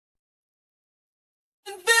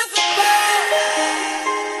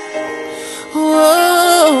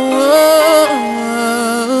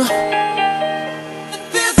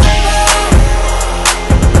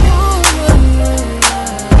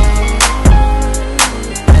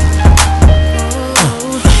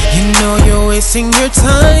wasting your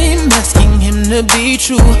time asking him to be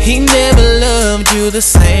true. He never loved you the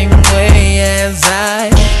same way as I.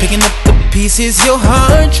 Picking up the pieces, your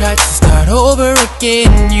heart tries to start over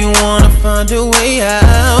again. You wanna find a way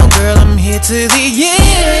out, girl, I'm here to the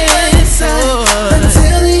end.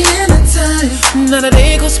 Until the end of time, not a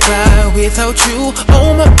day goes by without you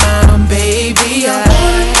on my mind, baby. I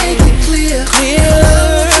wanna make it clear,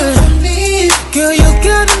 girl, you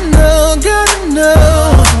gotta know,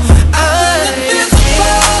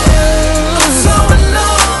 I'm so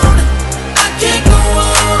alone, I can't go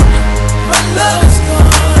on. My love is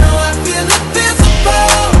gone, oh, I feel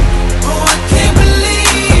invisible. Oh, I can't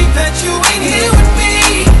believe that you ain't here with me,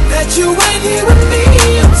 that you ain't here with me.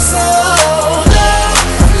 I'm so lost,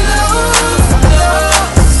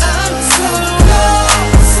 I'm so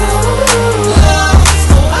lost.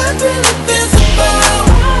 Oh, I feel invisible.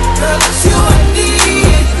 Girl, it's you I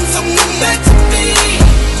need, so come back to me.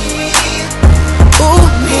 Ooh,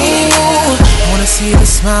 I wanna see the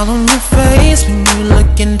smile on your face when you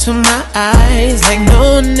look into my eyes, like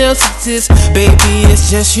no one else exists, baby, it's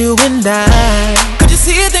just you and I. Could you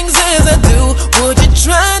see things as I do? Would you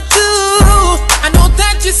try to? I know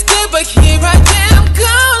that you're scared, but here I am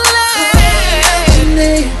calling.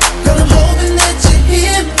 Girl, I'm hoping that you're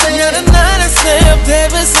here, baby. You're the night I slept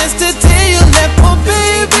ever since the day you left, oh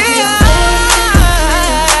baby.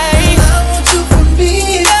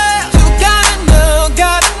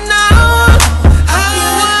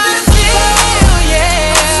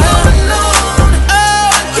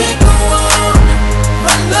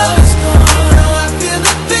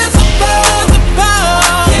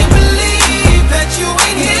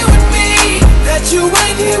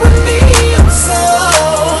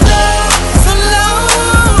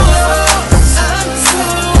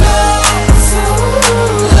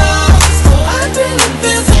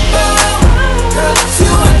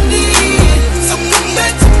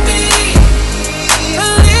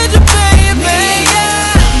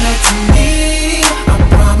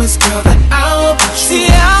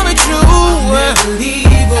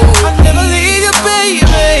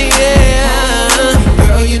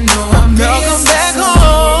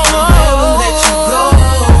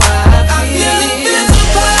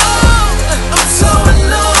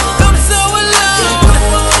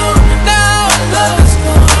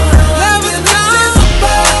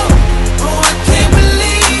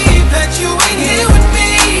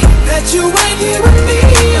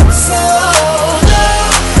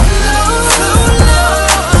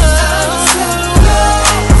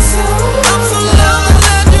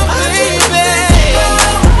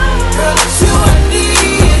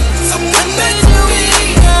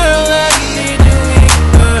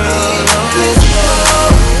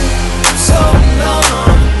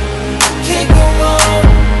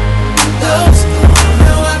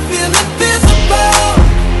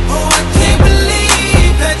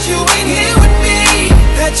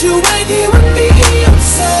 You ain't here with me,